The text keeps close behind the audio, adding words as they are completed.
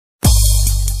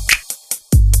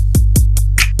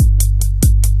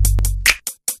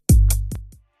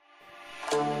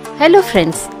Hello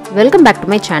friends, welcome back to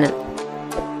my channel.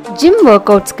 Gym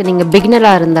workouts ku neenga beginner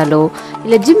ah irundalo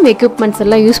illa gym equipments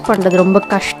ella use பண்றது ரொம்ப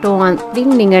கஷ்டம்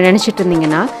அப்படினு நீங்க நினைச்சிட்டு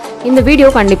இருந்தீங்கனா இந்த வீடியோ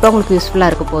கண்டிப்பா உங்களுக்கு யூஸ்ஃபுல்லா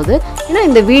இருக்க போகுது. ஏன்னா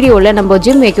இந்த வீடியோல நம்ம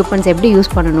gym equipments எப்படி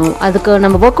யூஸ் பண்ணனும், அதுக்கு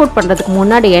நம்ம work out பண்றதுக்கு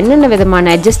முன்னாடி என்னென்ன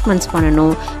விதமான adjustments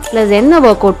பண்ணனும், plus என்ன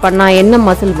work out பண்ணா என்ன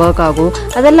muscle work ஆகும்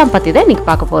அதெல்லாம் பத்தி தான் இன்னைக்கு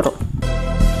பார்க்க போறோம்.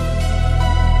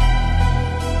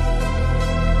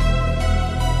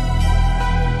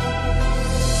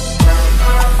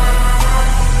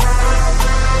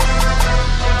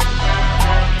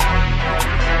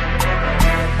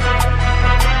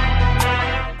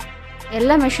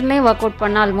 எல்லா மெஷின்லயும் வொர்க் அவுட்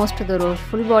பண்ணா ஆல்மோஸ்ட் இது ஒரு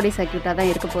ஃபுல் பாடி சர்க்யூட்டா தான்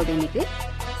இருக்க போகுது இன்னைக்கு.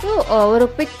 ஸோ ஒரு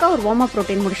குவிக்கா ஒரு வார்ம் அப்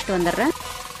ரொட்டீன் முடிச்சுட்டு வந்துடுறேன்.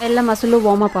 எல்லா மசிலும்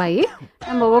வார்ம் அப் ஆகி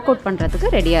நம்ம ஒர்க் அவுட்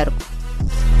பண்ணுறதுக்கு ரெடியாக இருக்கும்.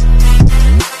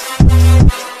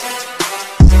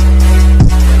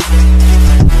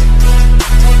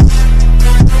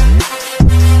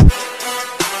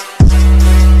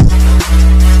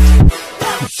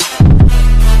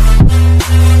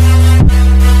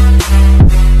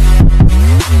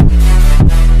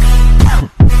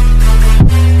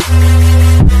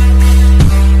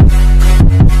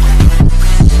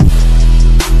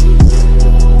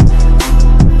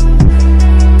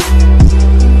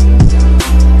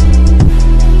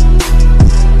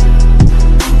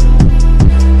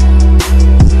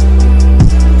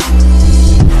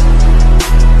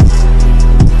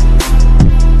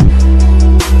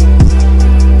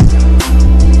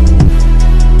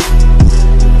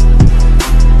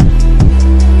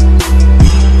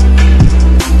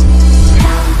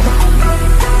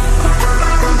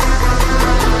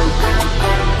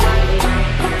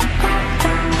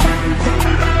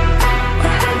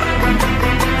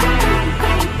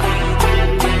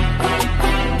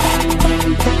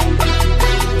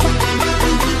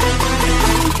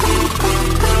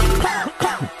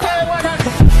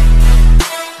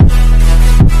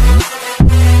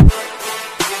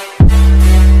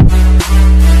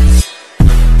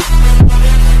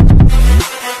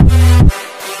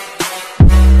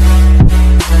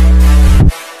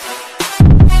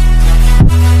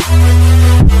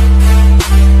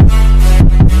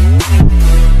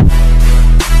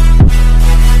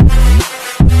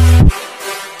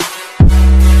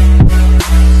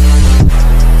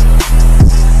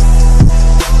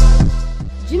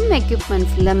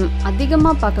 எக்யூப்மெண்ட்ஸில்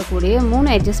அதிகமாக பார்க்கக்கூடிய 3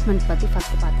 அட்ஜஸ்ட்மெண்ட் பற்றி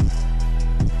ஃபஸ்ட்டு பார்த்தோம்.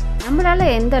 நம்மளால்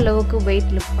எந்த அளவுக்கு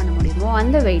வெயிட் லிஃப்ட் பண்ண முடியுமோ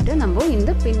அந்த வெயிட்டை நம்ம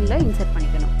இந்த பின்னில் இன்சர்ட்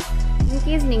பண்ணிக்கணும்.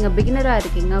 இன்கேஸ் நீங்கள் பிகினராக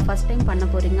இருக்கீங்க, ஃபஸ்ட் டைம் பண்ண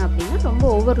போகிறீங்க அப்படின்னா ரொம்ப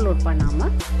ஓவர்லோட்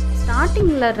பண்ணாமல்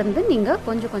ஸ்டார்டிங்கில் நீங்கள்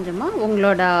கொஞ்சம் கொஞ்சமாக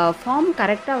உங்களோட ஃபார்ம்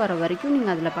கரெக்டாக வர வரைக்கும்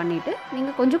நீங்கள் அதில் பண்ணிவிட்டு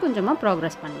நீங்கள் கொஞ்சம் கொஞ்சமாக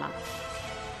ப்ராக்ரஸ் பண்ணலாம்.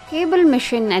 கேபிள்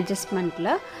மிஷின்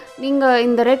அட்ஜஸ்ட்மெண்ட்டில் நீங்கள்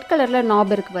இந்த ரெட் கலரில் நாப்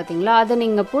இருக்குது பார்த்தீங்களா, அதை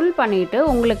நீங்கள் புல் பண்ணிவிட்டு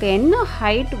உங்களுக்கு என்ன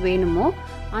ஹைட் வேணுமோ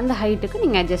அந்த ஹைட்டுக்கு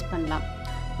நீங்கள் அட்ஜஸ்ட் பண்ணலாம்.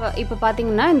 இப்போ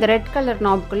பார்த்தீங்கன்னா இந்த ரெட் கலர்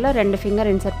நாப்குள்ளே 2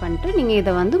 ஃபிங்கர் இன்சர்ட் பண்ணிட்டு நீங்கள்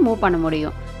இதை வந்து மூவ் பண்ண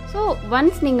முடியும். ஸோ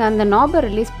ஒன்ஸ் நீங்கள் அந்த நாபை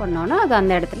ரிலீஸ் பண்ணோன்னா அது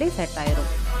அந்த இடத்துலையே செட் ஆயிரும்.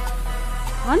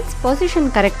 ஒன்ஸ் பொசிஷன்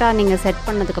கரெக்டாக நீங்கள் செட்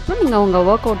பண்ணதுக்கப்புறம் நீங்கள் உங்கள்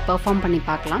ஒர்க் அவுட் பர்ஃபார்ம் பண்ணி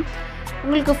பார்க்கலாம்.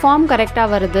 உங்களுக்கு ஃபார்ம் கரெக்டாக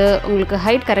வருது, உங்களுக்கு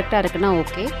ஹைட் கரெக்டாக இருக்குன்னா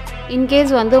ஓகே.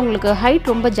 இன்கேஸ் வந்து உங்களுக்கு ஹைட்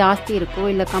ரொம்ப ஜாஸ்தி இருக்கோ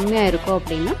இல்லை கம்மியாக இருக்கோ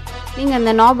அப்படின்னா நீங்கள்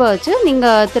அந்த நாபை வச்சு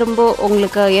நீங்கள் திரும்ப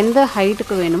உங்களுக்கு எந்த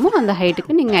ஹைட்டுக்கு வேணுமோ அந்த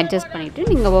ஹைட்டுக்கு நீங்கள் அட்ஜஸ்ட் பண்ணிவிட்டு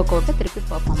நீங்கள் ஒர்க் அவுட்டை திருப்பி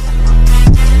பர்ஃபார்ம் பண்ணலாம்.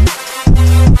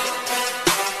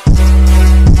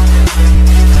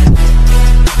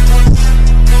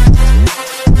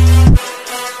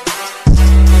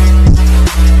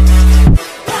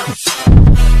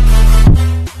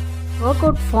 ஒர்க்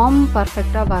அவுட் ஃபார்ம்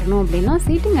பர்ஃபெக்டாக வரணும் அப்படின்னா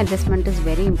seating adjustment is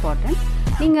very important.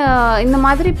 நீங்கள் இந்த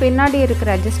மாதிரி பின்னாடி இருக்கிற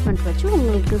அட்ஜஸ்ட்மெண்ட் வச்சு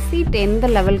உங்களுக்கு சீட் எந்த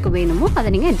லெவலுக்கு வேணுமோ அதை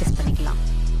நீங்கள் அட்ஜஸ்ட் பண்ணிக்கலாம்.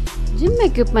 ஜிம்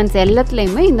எக்யூப்மெண்ட்ஸ்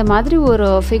எல்லாத்துலேயுமே இந்த மாதிரி ஒரு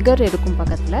ஃபிகர் இருக்கும்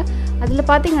பக்கத்தில். அதில்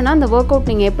பார்த்தீங்கன்னா அந்த ஒர்க்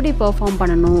அவுட் நீங்கள் எப்படி பெர்ஃபார்ம்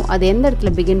பண்ணணும், அது எந்த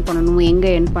இடத்துல பிகின் பண்ணணும்,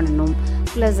 எங்கே எண்ட் பண்ணணும்,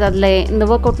 ப்ளஸ் அதில் இந்த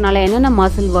ஒர்க் அவுட்னால என்னென்ன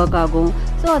மசில் ஒர்க் ஆகும்,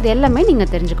 ஸோ அது எல்லாமே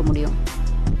நீங்கள் தெரிஞ்சுக்க முடியும்.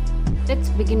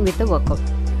 Let's begin with the work out.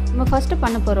 நம்ம ஃபஸ்ட்டு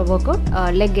பண்ண போகிற ஒர்க் அவுட்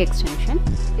லெக் எக்ஸ்டென்ஷன்.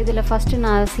 இதில் ஃபஸ்ட்டு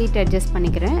நான் சீட் அட்ஜஸ்ட்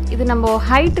பண்ணிக்கிறேன். இது நம்ம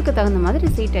ஹைட்டுக்கு தகுந்த மாதிரி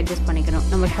சீட் அட்ஜஸ்ட் பண்ணிக்கணும்.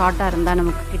 நம்ம ஷார்ட்டாக இருந்தால்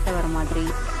நமக்கு கிட்ட வர மாதிரி,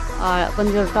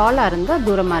 கொஞ்சம் டாலாக இருந்தால்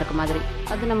தூரமாக இருக்க மாதிரி,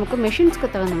 அது நமக்கு மெஷின்ஸ்க்கு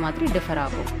தகுந்த மாதிரி டிஃபர்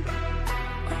ஆகும்.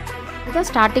 இதுதான்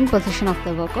starting position of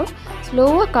the work out.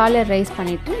 ஸ்லோவாக காலை ரைஸ்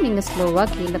பண்ணிவிட்டு நீங்கள் ஸ்லோவாக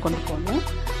கீழே கொண்டு போகணும்.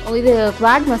 இது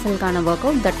quad மசிலுக்கான work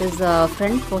out, that is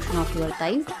front portion of your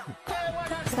தைஸ்.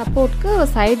 சப்போர்ட்க்கு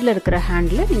சைடில் இருக்கிற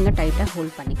ஹேண்டில் நீங்கள் டைட்டாக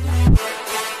ஹோல்ட் பண்ணிக்கலாம்.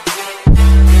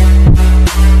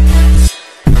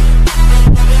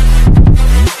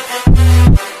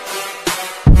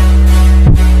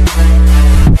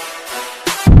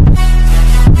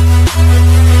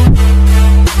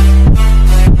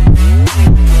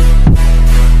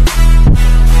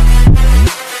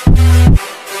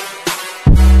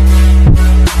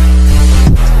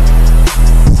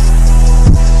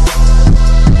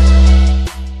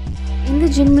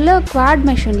 ஜிம்மில் குவாட்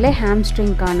மெஷின்லேயே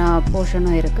ஹாம்ஸ்ட்ரிங்கான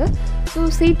போர்ஷனும் இருக்குது. ஸோ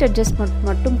சீட் அட்ஜஸ்ட்மெண்ட்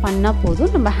மட்டும் பண்ணால்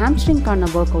போதும், நம்ம ஹாம்ஸ்ட்ரிங்கான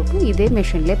ஒர்க் அவுட்டும் இதே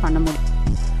மெஷின்லேயே பண்ண முடியும்.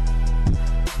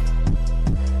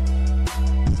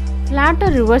 ஃப்ளாட்டாக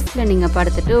ரிவர்ஸில் நீங்கள்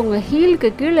படுத்துட்டு உங்கள்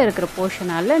ஹீலுக்கு கீழே இருக்கிற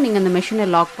போர்ஷனால் நீங்கள் அந்த மெஷினை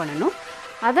லாக் பண்ணணும்.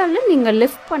 அதால் நீங்கள்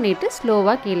லிஃப்ட் பண்ணிவிட்டு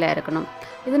ஸ்லோவாக கீழே இருக்கணும்.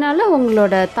 இதனால்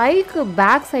உங்களோட தைக்கு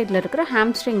பேக் சைடில் இருக்கிற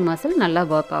ஹாம்ஸ்ட்ரிங் மசில் நல்லா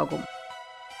ஒர்க் ஆகும்.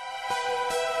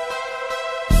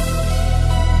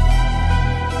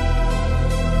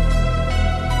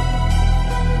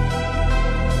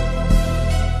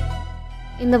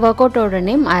 இந்த ஒர்க் அவுட்டோட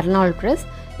நேம் அர்னால்ட் ப்ரெஸ்.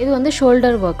 இது வந்து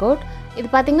ஷோல்டர் ஒர்க் அவுட். இது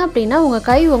பார்த்திங்க அப்படின்னா உங்கள்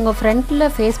கை உங்கள் ஃப்ரண்ட்டில்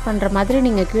ஃபேஸ் பண்ணுற மாதிரி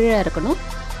நீங்கள் கீழே இருக்கணும்.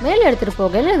 மேலே எடுத்துகிட்டு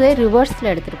போகல இதே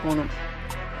ரிவர்ஸில் எடுத்துகிட்டு போகணும்.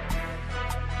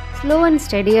 ஸ்லோ அண்ட்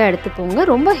ஸ்டெடியாக எடுத்து போங்க.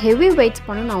 ரொம்ப ஹெவி வெயிட்ஸ்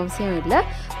பண்ணணும்னு அவசியம் இல்லை.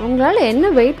 உங்களால்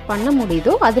என்ன வெயிட் பண்ண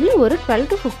முடியுதோ அதில் ஒரு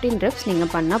 12 to 15 ரெப்ஸ்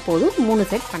நீங்கள் பண்ணால் போதும்.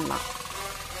 3 செட் பண்ணலாம்.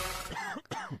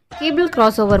 கேபிள்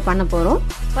கிராஸ் ஓவர் பண்ண போகிறோம்.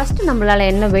 ஃபஸ்ட்டு நம்மளால்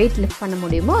என்ன வெயிட் லிஃப்ட் பண்ண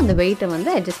முடியுமோ அந்த வெயிட்டை வந்து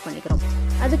அட்ஜஸ்ட் பண்ணிக்கிறோம்.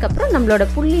 அதுக்கப்புறம் நம்மளோட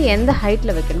புள்ளி எந்த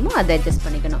ஹைட்டில் வைக்கணுமோ அதை அட்ஜஸ்ட்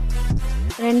பண்ணிக்கணும்.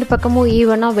 2 பக்கமும்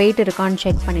ஈவனாக வெயிட் இருக்கான்னு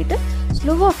செக் பண்ணிவிட்டு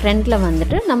ஸ்லோவாக ஃப்ரண்ட்டில்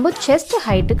வந்துட்டு நம்ம செஸ்ட்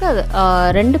ஹைட்டுக்கு அது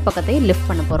 2 பக்கத்தையும் லிஃப்ட்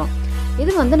பண்ண போகிறோம்.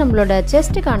 இது வந்து நம்மளோட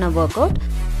செஸ்ட்டுக்கான ஒர்க் அவுட்.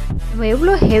 நம்ம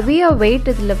எவ்வளோ ஹெவியாக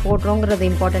வெயிட் இதில் போடுறோங்கிறது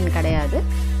இம்பார்ட்டன்ட் கிடையாது.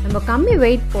 நம்ம கம்மி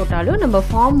வெயிட் போட்டாலும் நம்ம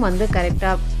ஃபார்ம் வந்து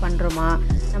கரெக்டாக பண்ணுறோமா,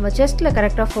 நம்ம செஸ்ட்டில்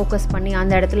கரெக்டாக ஃபோக்கஸ் பண்ணி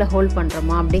அந்த இடத்துல ஹோல்ட்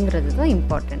பண்ணுறோமா அப்படிங்கிறது தான்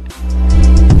இம்பார்ட்டண்ட்.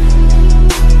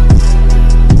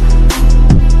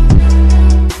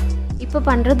 இப்போ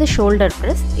பண்ணுறது ஷோல்டர்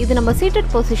ப்ரெஸ். இது நம்ம சீட்டட்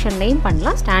பொசிஷன்லேயும்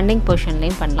பண்ணலாம், ஸ்டாண்டிங்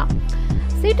பொசிஷன்லேயும் பண்ணலாம்.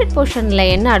 சீட்டட் பொசிஷனில்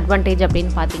என்ன அட்வான்டேஜ்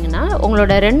அப்படின்னு பார்த்தீங்கன்னா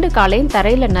உங்களோட 2 காலையும்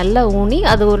தரையில் நல்லா ஊனி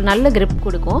அது ஒரு நல்ல grip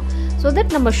கொடுக்கும். ஸோ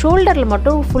தட் நம்ம ஷோல்டரில்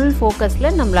மட்டும் ஃபுல்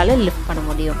ஃபோக்கஸில் நம்மளால் லிஃப்ட் பண்ண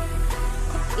முடியும்.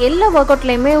 எல்லா ஒர்க்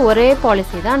அவுட்லேயுமே ஒரே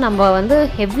பாலிசி தான். நம்ம வந்து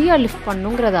ஹெவியாக லிஃப்ட்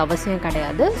பண்ணணுங்கிறது அவசியம்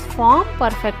கிடையாது. ஃபார்ம்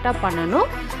பர்ஃபெக்டாக பண்ணணும்.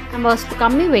 நம்ம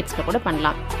கம்மி வெயிட்ஸில் கூட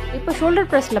பண்ணலாம். இப்போ ஷோல்டர்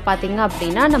ப்ரெஸ்ஸில் பார்த்தீங்க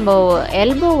அப்படின்னா நம்ம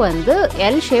எல்போ வந்து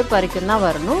எல் ஷேப் வரைக்கும் தான்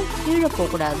வரணும், கீழே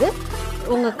போகக்கூடாது.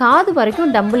 உங்கள் காது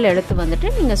வரைக்கும் டம்பிள் எடுத்து வந்துட்டு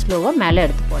நீங்கள் ஸ்லோவாக மேலே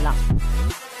எடுத்து போகலாம்.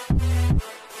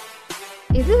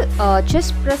 இது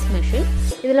செஸ்ட் ப்ரெஸ் மிஷின்.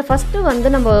 இதில் ஃபஸ்ட்டு வந்து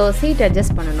நம்ம சீட்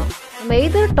அட்ஜஸ்ட் பண்ணணும். நம்ம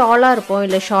எதர் டாலாக இருப்போம்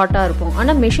இல்லை ஷார்ட்டாக இருப்போம்,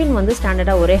 ஆனால் மிஷின் வந்து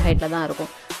ஸ்டாண்டர்டாக ஒரே ஹைட்டில் தான்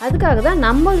இருக்கும். அதுக்காக தான்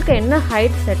நம்மளுக்கு என்ன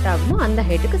ஹைட் செட் ஆகுமோ அந்த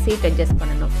ஹைட்டுக்கு சீட் அட்ஜஸ்ட்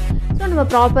பண்ணணும். ஸோ நம்ம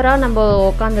ப்ராப்பராக நம்ம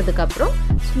உட்காந்ததுக்கப்புறம்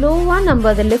ஸ்லோவாக நம்ம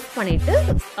அதை லிஃப்ட் பண்ணிவிட்டு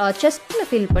செஸ்ட்டில்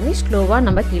ஃபீல் பண்ணி ஸ்லோவாக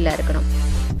நம்ம கீழே இருக்கணும்.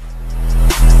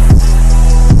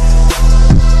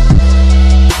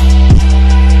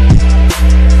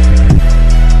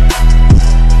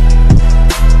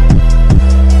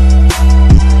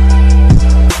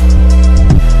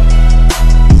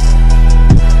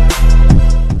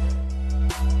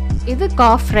 இது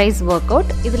காஃப் ரைஸ் ஒர்க்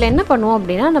அவுட். இதில் என்ன பண்ணுவோம்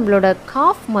அப்படின்னா நம்மளோட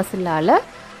காஃப் மசிலால்,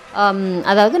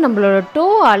 அதாவது நம்மளோட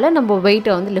டோவால் நம்ம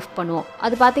வெயிட்டை வந்து லிஃப்ட் பண்ணுவோம்.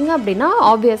 அது பார்த்திங்க அப்படின்னா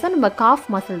ஆப்வியஸாக நம்ம காஃப்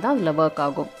மசில் தான் அதில் ஒர்க்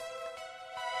ஆகும்.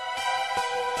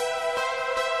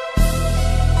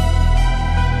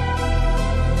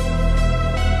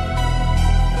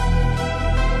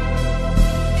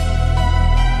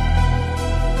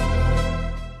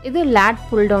 இது லேட்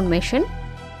புல் டவுன் மெஷின்.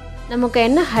 நமக்கு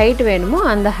என்ன ஹைட் வேணுமோ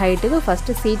அந்த ஹைட்டுக்கு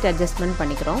ஃபஸ்ட்டு சீட் அட்ஜஸ்ட்மெண்ட்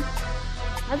பண்ணிக்கிறோம்.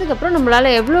 அதுக்கப்புறம் நம்மளால்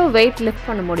எவ்வளோ வெயிட் லிஃப்ட்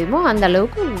பண்ண முடியுமோ அந்த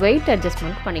அளவுக்கு வெயிட்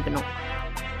அட்ஜஸ்ட்மெண்ட் பண்ணிக்கணும்.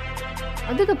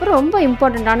 அதுக்கப்புறம் ரொம்ப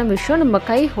இம்பார்ட்டண்ட்டான விஷயம் நம்ம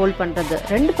கை ஹோல்ட் பண்ணுறது.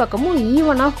 2 பக்கமும்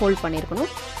ஈவனாக ஹோல்ட்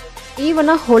பண்ணியிருக்கணும்.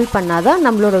 ஈவனாக ஹோல்ட் பண்ணால் தான்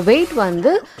நம்மளோட வெயிட்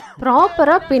வந்து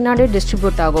ப்ராப்பராக பின்னாடி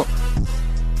டிஸ்ட்ரிபியூட் ஆகும்.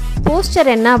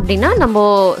 போஸ்டர் என்ன அப்படின்னா நம்ம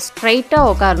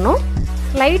ஸ்ட்ரைட்டாக உட்காரணும்,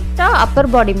 ஸ்லைட்டாக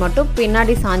அப்பர் பாடி மட்டும்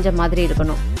பின்னாடி சாஞ்ச மாதிரி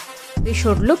இருக்கணும். we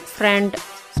should look front.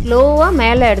 ஸ்லோவாக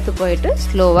மேலே எடுத்து போயிட்டு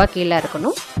ஸ்லோவாக கீழே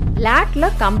இருக்கணும். லேட்டில்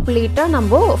கம்ப்ளீட்டாக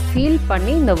நம்ம ஃபீல்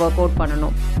பண்ணி இந்த ஒர்க் அவுட்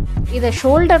பண்ணணும். இதை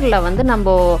ஷோல்டரில் வந்து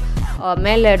நம்ம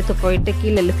மேலே எடுத்து போயிட்டு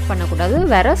கீழே லிஃப்ட் பண்ணக்கூடாது.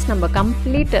 வேறஸ் நம்ம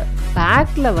கம்ப்ளீட்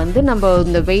பேக்கில் வந்து நம்ம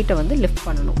இந்த வெயிட்டை வந்து லிஃப்ட்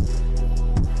பண்ணணும்.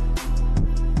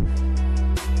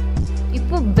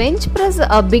 இப்போ பெஞ்ச் ப்ரெஸ்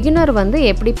பிகினர் வந்து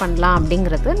எப்படி பண்ணலாம்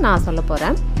அப்படிங்கிறது நான் சொல்ல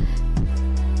போகிறேன்.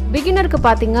 பிகினருக்கு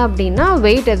பார்த்திங்க அப்படின்னா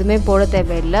வெயிட் எதுவுமே போட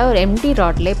தேவையில்லை, ஒரு எம்டி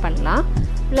ராட்லேயே பண்ணலாம்.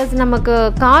 ப்ளஸ் நமக்கு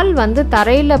கால் வந்து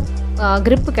தரையில்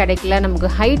grip கிடைக்கல, நமக்கு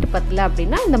ஹைட் பத்தலை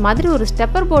அப்படின்னா இந்த மாதிரி ஒரு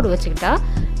ஸ்டெப்பர் போர்டு வச்சுக்கிட்டா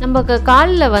நமக்கு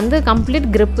காலில் வந்து கம்ப்ளீட்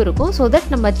grip இருக்கும். ஸோ தட்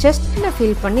நம்ம செஸ்ட்டில்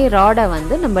ஃபீல் பண்ணி ராடை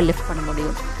வந்து நம்ம லிஃப்ட் பண்ண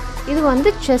முடியும். இது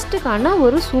வந்து செஸ்ட்டுக்கான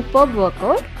ஒரு super work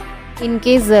out.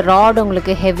 In case rod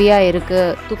உங்களுக்கு ஹெவியாக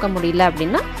இருக்குது, தூக்க முடியல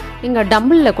அப்படின்னா நீங்கள்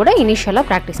டம்பிளில் கூட இனிஷியலாக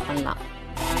ப்ராக்டிஸ் பண்ணலாம்.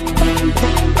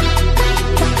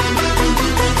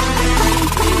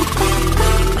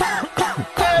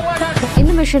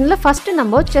 இந்த மிஷினில் ஃபஸ்ட்டு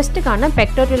நம்ம செஸ்ட்டுக்கான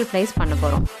பெக்டோரியல் ஃப்ளைஸ் பண்ண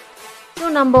போகிறோம். ஸோ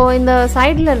நம்ம இந்த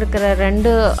சைடில் இருக்கிற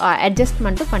 2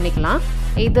 அட்ஜஸ்ட்மெண்ட்டும் பண்ணிக்கலாம்.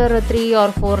 எய்தர் 3 or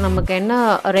 4 நமக்கு என்ன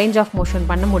ரேஞ்ச் ஆஃப் மோஷன்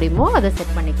பண்ண முடியுமோ அதை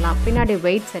செட் பண்ணிக்கலாம். பின்னாடி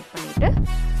வெயிட் செட் பண்ணிவிட்டு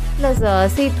ப்ளஸ்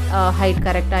சீட் ஹைட்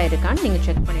கரெக்டாக இருக்கான்னு நீங்கள்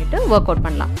செக் பண்ணிவிட்டு ஒர்க் அவுட்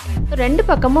பண்ணலாம். ஸோ 2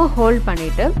 பக்கமும் ஹோல்ட்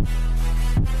பண்ணிவிட்டு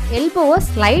எல்போவை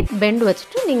ஸ்லைட் பெண்ட்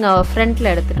வச்சுட்டு நீங்கள்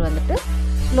ஃப்ரண்ட்டில் எடுத்துகிட்டு வந்துட்டு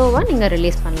ஸ்லோவாக நீங்கள்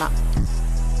ரிலீஸ் பண்ணலாம்.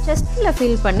 செஸ்ட்டில்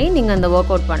ஃபீல் பண்ணி நீங்கள் அந்த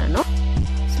ஒர்க் அவுட் பண்ணணும்.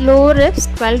 ஸ்லோ ரெப்ஸ்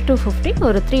 12 to 15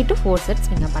 ஒரு 3 to 4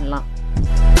 செட்ஸ் நீங்கள் பண்ணலாம்.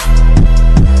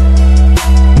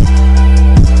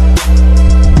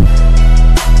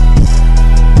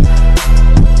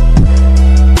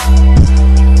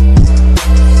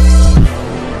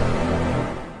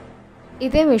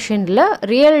 இதே மிஷினில்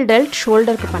ரியல் டெல்ட்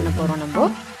ஷோல்டருக்கு பண்ண போகிறோம் நம்ம.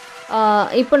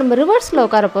 இப்போ நம்ம ரிவர்ஸில்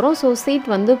உட்கார போகிறோம். ஸோ சீட்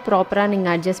வந்து ப்ராப்பராக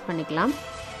நீங்கள் அட்ஜஸ்ட் பண்ணிக்கலாம்.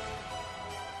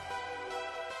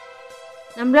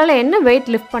 நம்மளால் என்ன வெயிட்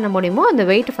லிஃப்ட் பண்ண முடியுமோ அந்த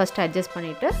வெயிட் ஃபஸ்ட்டு அட்ஜஸ்ட்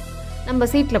பண்ணிவிட்டு நம்ம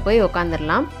சீட்டில் போய்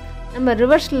உட்காந்துடலாம். நம்ம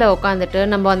ரிவர்ஸில் உட்காந்துட்டு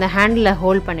நம்ம அந்த ஹேண்டில்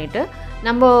ஹோல்ட் பண்ணிவிட்டு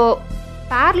நம்ம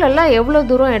பேரலெல்லாம் எவ்வளோ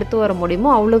தூரம் எடுத்து வர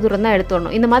முடியுமோ அவ்வளோ தூரம் தான் எடுத்து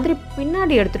வரணும். இந்த மாதிரி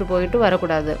பின்னாடி எடுத்துகிட்டு போயிட்டு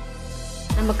வரக்கூடாது.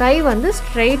 நம்ம கை வந்து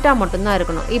ஸ்ட்ரெயிட்டாக மட்டும்தான்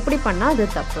இருக்கணும். இப்படி பண்ணால் அது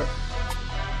தப்பு.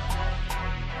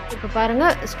 இப்போ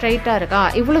பாருங்கள், ஸ்ட்ரெயிட்டாக இருக்கா,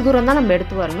 இவ்வளோ தூரம் தான் நம்ம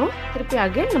எடுத்து வரணும். திருப்பி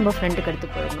அகைன் நம்ம ஃப்ரண்ட்டுக்கு எடுத்து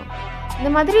போயிடணும். இந்த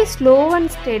மாதிரி ஸ்லோ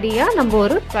அண்ட் ஸ்டெடியாக நம்ம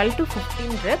ஒரு 12 to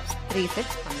 15 ரெப்ஸ் 3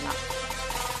 செட்ஸ் பண்ணலாம்.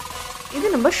 இது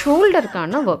நம்ம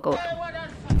ஷோல்டருக்கான work out.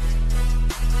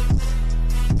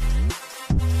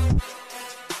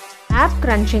 App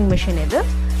crunching machine இது.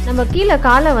 நம்ம கீழே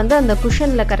காலை வந்து அந்த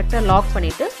குஷனில் கரெக்டாக லாக்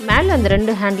பண்ணிவிட்டு மேலே அந்த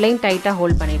 2 ஹேண்ட்லையும் டைட்டாக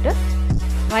ஹோல்ட் பண்ணிவிட்டு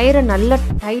வயரை நல்லா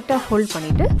டைட்டாக ஹோல்ட்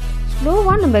பண்ணிவிட்டு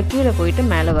ஸ்லோவாக நம்ம கீழே போயிட்டு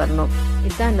மேலே வரணும்.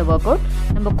 இதுதான் இந்த ஒர்க் அவுட்.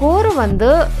 நம்ம கோரை வந்து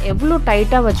எவ்வளோ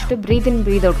டைட்டாக வச்சுட்டு ப்ரீத் இன்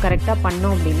ப்ரீத் அவுட் கரெக்டாக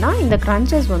பண்ணோம் அப்படின்னா இந்த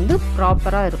க்ரன்ச்சஸ் வந்து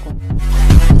ப்ராப்பராக இருக்கும்.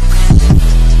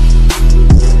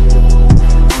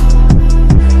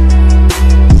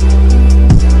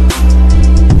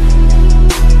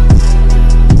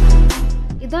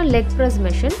 இதுதான் லெக் ப்ரெஸ்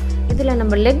மிஷின். இதில்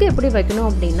நம்ம லெக் எப்படி வைக்கணும்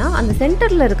அப்படின்னா அந்த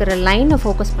சென்டரில் இருக்கிற லைனை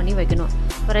ஃபோக்கஸ் பண்ணி வைக்கணும்.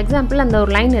 ஃபார் எக்ஸாம்பிள் அந்த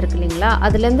ஒரு லைன் இருக்குது இல்லைங்களா,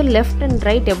 அதுலேருந்து லெஃப்ட் அண்ட்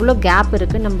ரைட் எவ்வளோ கேப்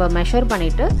இருக்குது நம்ம மெஷர்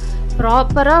பண்ணிவிட்டு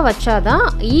ப்ராப்பராக வச்சாதான்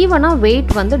ஈவனாக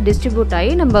வெயிட் வந்து டிஸ்ட்ரிபியூட்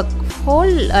ஆகி நம்ம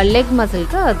ஹோல் லெக்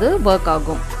மசிலுக்கு அது ஒர்க்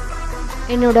ஆகும்.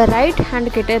 என்னோடய ரைட்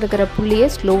ஹேண்ட் கிட்டே இருக்கிற புள்ளியை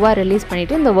ஸ்லோவாக ரிலீஸ்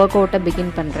பண்ணிவிட்டு இந்த ஒர்க் அவுட்டை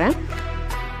பிகின் பண்ணுறேன்.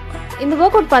 இந்த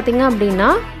ஒர்க் அவுட் பார்த்திங்க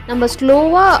அப்படின்னா நம்ம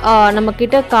ஸ்லோவாக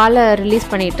நம்மக்கிட்ட காலை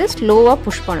ரிலீஸ் பண்ணிவிட்டு ஸ்லோவாக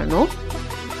புஷ் பண்ணணும்.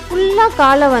 ஃபுல்லாக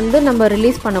காலை வந்து நம்ம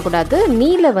ரிலீஸ் பண்ணக்கூடாது.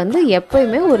 நீல வந்து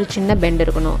எப்போயுமே ஒரு சின்ன பெண்ட்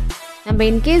இருக்கணும். நம்ம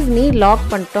இன்கேஸ் நீ லாக்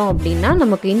பண்ணிட்டோம் அப்படின்னா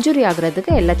நமக்கு இன்ஜுரி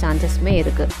ஆகிறதுக்கு எல்லா சான்சஸுமே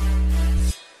இருக்குது.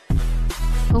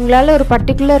 உங்களால் ஒரு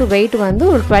பர்டிகுலர் வெயிட் வந்து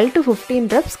ஒரு 12 to 15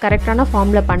 ரெப்ஸ் கரெக்டான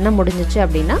ஃபார்மில் பண்ண முடிஞ்சிச்சு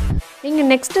அப்படின்னா நீங்கள்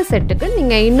நெக்ஸ்ட்டு செட்டுக்கு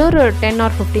நீங்கள் இன்னொரு 10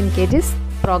 or 15 kgs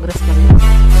ப்ராக்ரெஸ் பண்ணலாம்.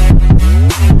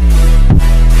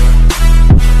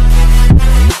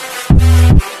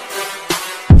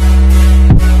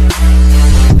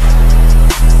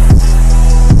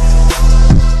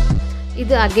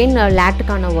 இது again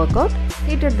லேட்டுக்கான work out.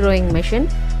 Seated rowing machine.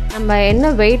 நம்ம என்ன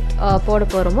வெயிட் போட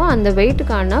போகிறோமோ அந்த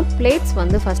வெயிட்டுக்கான பிளேட்ஸ்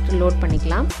வந்து ஃபஸ்ட்டு லோட்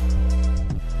பண்ணிக்கலாம்.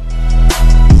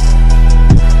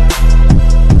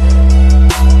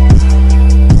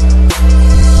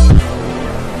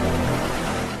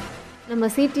 நம்ம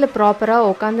சீட்டில் ப்ராப்பராக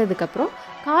உட்காந்ததுக்கப்புறம்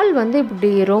கால் வந்து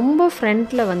இப்படி ரொம்ப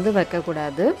ஃப்ரண்ட்டில் வந்து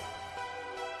வைக்கக்கூடாது.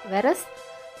 வேறஸ்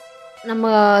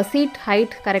நம்ம சீட்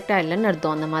ஹைட் கரெக்டாக இல்லைன்னு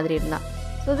அர்த்தம் அந்த மாதிரி இருந்தால்.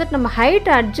 ஸோ தட் நம்ம ஹைட்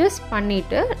அட்ஜஸ்ட்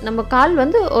பண்ணிவிட்டு நம்ம கால்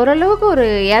வந்து ஓரளவுக்கு ஒரு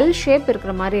எல் ஷேப்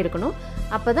இருக்கிற மாதிரி இருக்கணும்.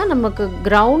 அப்போ தான் நமக்கு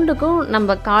கிரவுண்டுக்கும்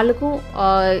நம்ம காலுக்கும்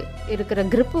இருக்கிற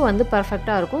க்ரிப்பு வந்து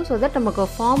பர்ஃபெக்டாக இருக்கும். ஸோ தட் நமக்கு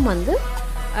ஃபார்ம் வந்து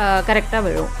கரெக்டாக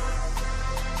விழும்.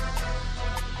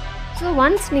 ஸோ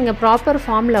ஒன்ஸ் நீங்கள் ப்ராப்பர்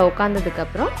ஃபார்மில்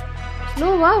உட்காந்ததுக்கப்புறம்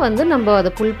ஸ்லோவாக வந்து நம்ம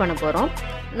அதை புல் பண்ண போகிறோம்.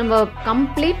 நம்ம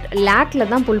கம்ப்ளீட்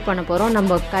லேட்டில் தான் புல் பண்ண போகிறோம்.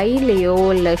 நம்ம கையிலையோ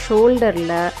இல்லை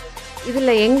ஷோல்டரில்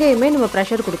இதில் எங்கேயுமே நம்ம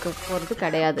ப்ரெஷர் கொடுக்க போகிறது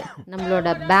கிடையாது.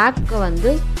 நம்மளோட பேக்கை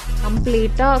வந்து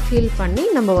கம்ப்ளீட்டாக ஃபீல் பண்ணி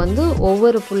நம்ம வந்து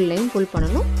ஒவ்வொரு புல்லையும் புல்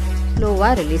பண்ணணும்.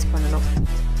 ஸ்லோவாக ரிலீஸ் பண்ணணும்.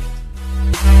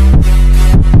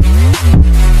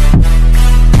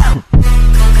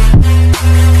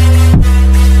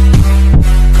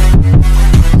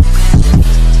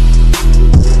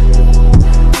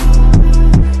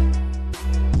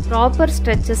 ப்ராப்பர்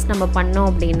ஸ்ட்ரெச்சஸ் நம்ம பண்ணோம்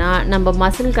அப்படின்னா நம்ம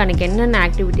மசிலுக்கு அன்றைக்கி என்னென்ன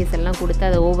ஆக்டிவிட்டீஸ் எல்லாம் கொடுத்து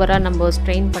அதை ஓவராக நம்ம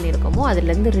ஸ்ட்ரெயின் பண்ணியிருக்கோமோ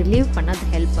அதுலேருந்து ரிலீவ் பண்ண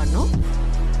அது ஹெல்ப் பண்ணும்.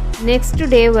 நெக்ஸ்ட்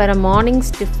டே வர மார்னிங்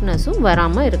ஸ்டிஃப்னஸும்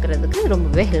வராமல் இருக்கிறதுக்கு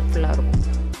ரொம்பவே ஹெல்ப்ஃபுல்லாக இருக்கும்.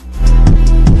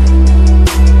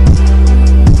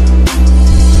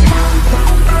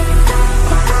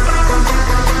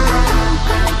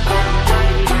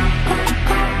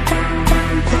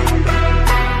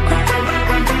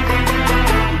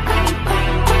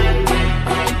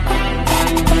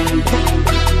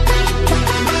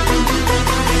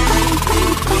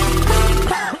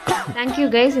 Thank you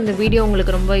guys. இந்த வீடியோ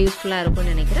உங்களுக்கு ரொம்ப யூஸ்ஃபுல்லாக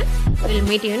இருக்கும்னு நினைக்கிறேன். We'll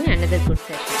meet you in another good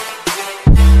session.